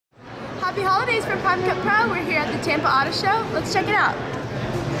happy holidays from Prime Cut Pro. We're here at the Tampa Auto Show. Let's check it out.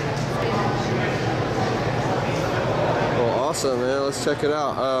 Well, awesome, man. Let's check it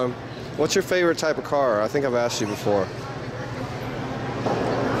out. What's your favorite type of car? I think I've asked you before.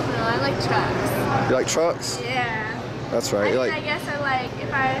 No, I like trucks. You like trucks? Yeah. That's right. I guess I like,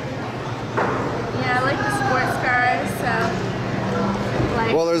 I like the sports cars, so.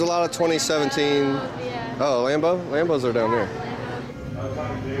 Like, well, there's a lot of 2017. Yeah. Oh, Lambo? Lambos are down there.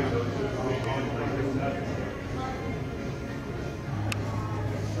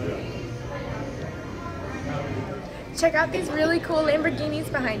 Check out these really cool Lamborghinis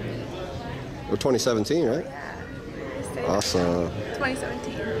behind me. We're 2017, right? Yeah. Awesome.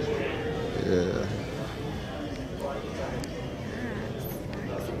 2017. Yeah.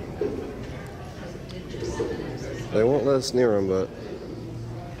 They won't let us near them, but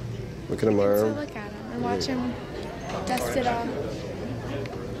we can admire So them. look at them and watch them dust it off.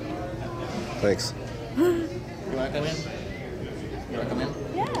 Thanks. You want to come in? You want to come in?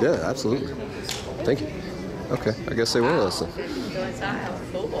 Yeah. Yeah, absolutely. Thank you. Okay, I guess they will listen. Tell me a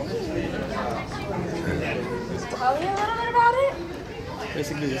little bit about it.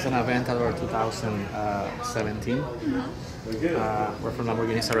 Basically, it's an Aventador 2017. We're from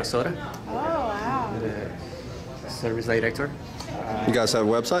Lamborghini Sarasota. Oh, wow. The service director. You guys have a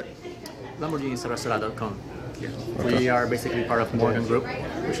website? LamborghiniSarasota.com. We are basically part of Morgan Group,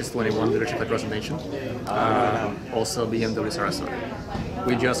 which is 21 dealerships across the nation. Also BMW Sarasota.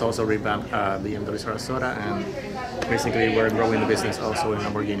 We just also revamped BMW Sarasota, and basically we're growing the business also in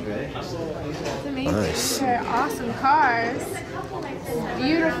Lamborghini. It's amazing. Nice. They're awesome cars.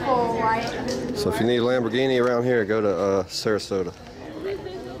 Beautiful white. So if you need a Lamborghini around here, go to Sarasota.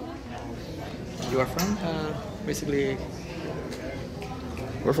 You are from? Basically,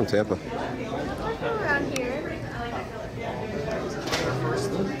 We're from Tampa. Around here.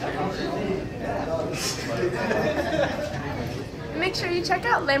 Make sure you check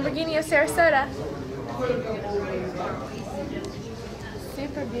out Lamborghini of Sarasota.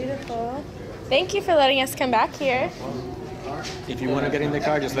 Super beautiful. Thank you for letting us come back here. if you want to get in the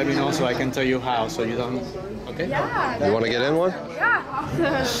car, just let me know so I can tell you how, so you don't, okay? Yeah. You want to get in one? Yeah,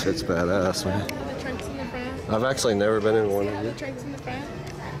 awesome. It's badass, man. The trunks in the front. I've actually never been in one. Yeah, the trunks in the front.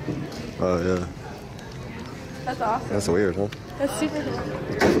 Oh, yeah. That's awesome. That's weird, huh? That's super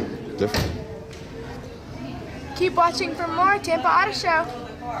cool. Different. Keep watching for more Tampa Auto Show.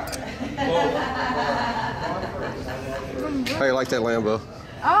 How you like that Lambo?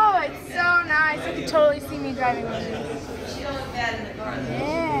 Oh, it's so nice. You can totally see me driving one of these. Yeah.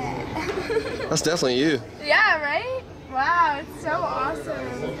 That's definitely you. Yeah, right? Wow, it's so awesome.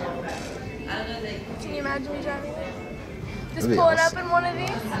 Can you imagine me driving it? Just That'd be pulling awesome. up in one of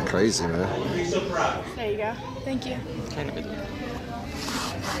these? Crazy, man. There you go. Thank you. Kind of it.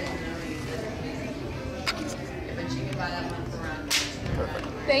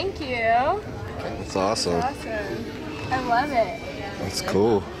 Thank you. That's awesome. Awesome. I love it. That's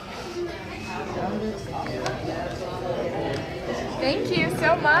cool. Thank you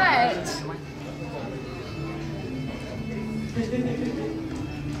so much.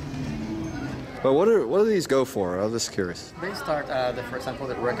 But what do these go for? I'm just curious. They start, for example,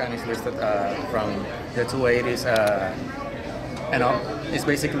 the Recon is listed from the 280s and up. It's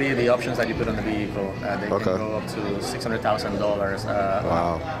basically the options that you put on the vehicle. They can go up to $600,000.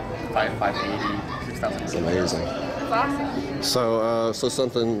 Wow. 580, 6,000. That's amazing. That's awesome. So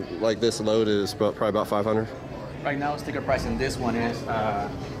something like this load is probably about 500. Right now, sticker price in this one is right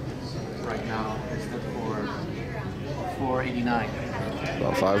now it's for 489.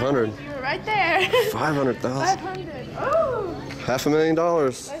 About 500. You were right there. 500,000. 500. Oh,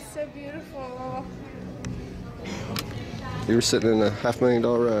 $500,000. that's so beautiful. You were sitting in a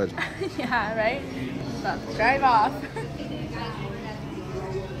 $500,000 ride. Yeah, right? About to drive off.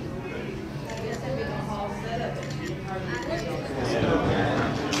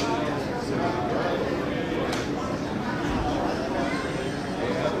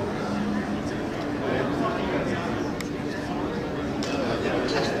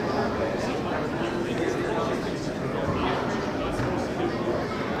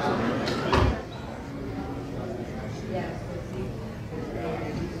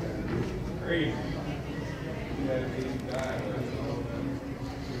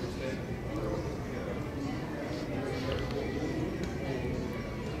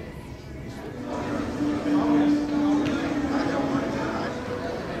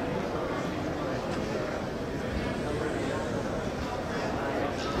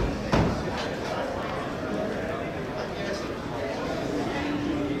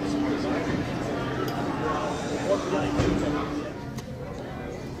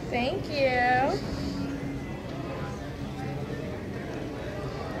 Thank you.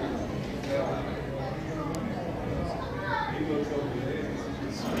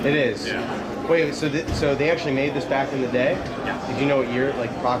 It is. Yeah. Wait, so they actually made this back in the day? Yeah. Did you know what year,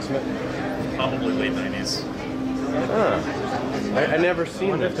 like approximate? Probably late 90s. I never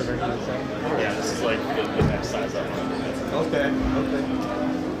seen this. Yeah, this is like the next size up. Okay.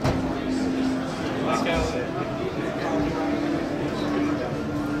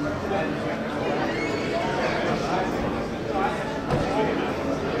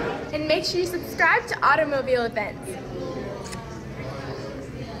 And make sure you subscribe to Automobile Events.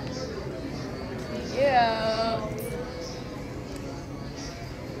 Yeah.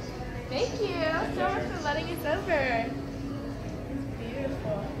 Thank you so much for letting us over. It's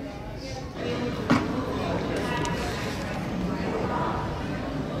beautiful.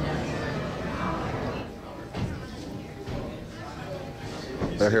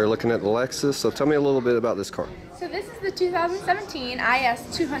 We're here looking at the Lexus. So tell me a little bit about this car. So this is the 2017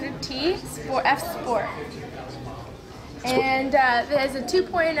 IS200T F Sport. And it has a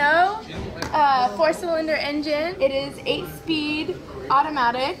 2.0 four-cylinder engine. It is 8-speed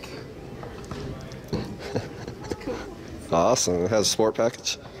automatic. It's cool. Awesome. It has a sport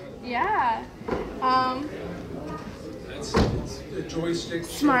package. Yeah. It's a joystick.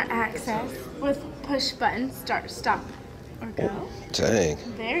 Smart access with push button, start, stop, or go. Dang.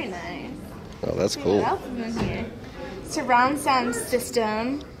 Very nice. Oh, that's See cool. what else is in here? Surround sound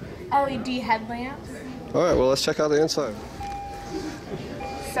system, LED headlamps. All right, well, let's check out the inside.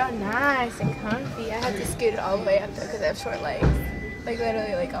 So nice and comfy. I had to scoot it all the way up though because I have short legs. Like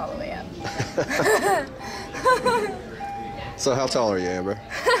literally like all the way up. So how tall are you, Amber?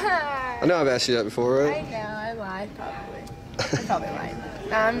 I know I've asked you that before, I right? know, I lied probably. I probably lied.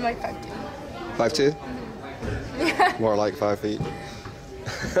 No, I'm like 5'2". 5'2"? More like 5 feet.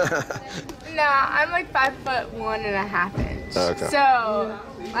 No, I'm like 5'1.5" inches. Okay. So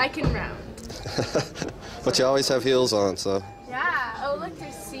I can round. But you always have heels on, so. Yeah. Oh look,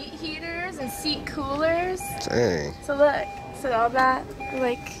 there's seat heaters and seat coolers. Dang. So look, so all that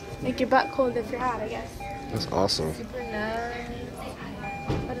like make your butt cold if you're hot, I guess. That's awesome. Super nice.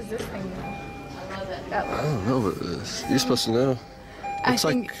 What is this thing though? I don't know what it is. You're supposed to know. I Looks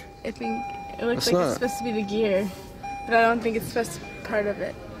think it looks It's like not. it's supposed to be the gear, but I don't think it's supposed to be part of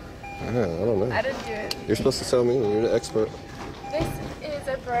it. I don't know. I didn't do it. You're supposed to tell me. You're the expert. This is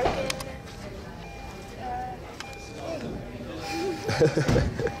a broken thing.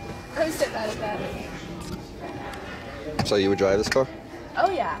 I'm so bad at that. So you would drive this car?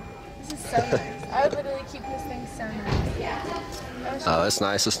 Oh yeah, this is so nice. I would literally keep this thing so nice. Yeah. Oh, it's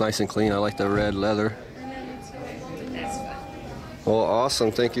nice. It's nice and clean. I like the red leather. I know, me too. It's fun. Well,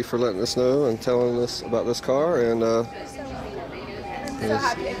 awesome. Thank you for letting us know and telling us about this car. And I'm so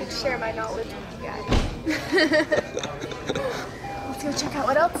happy I could share my knowledge with you guys. Let's go check out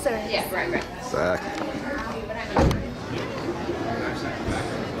what else there is. Yeah, right. back.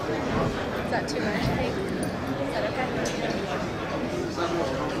 Is that too much, I think? Is that okay?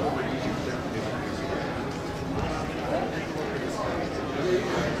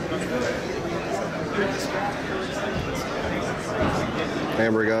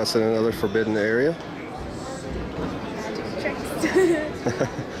 Amber got us in another forbidden area.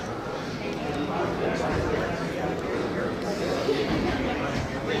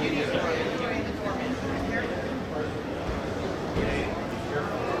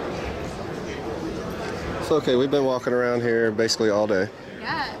 So, okay, we've been walking around here basically all day.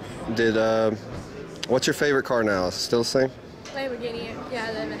 Yeah. What's your favorite car now? Is it still the same? Lamborghini,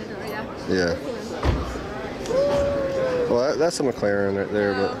 yeah, the Aventador, yeah. Yeah. Well, that's a McLaren right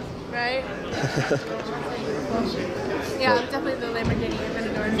there, but. Right? Yeah, definitely the Lamborghini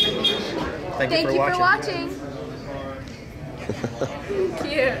Aventador. Thank you for watching.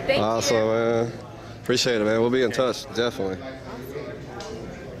 Cute. Thank you. Awesome, man. Appreciate it, man. We'll be in touch, definitely.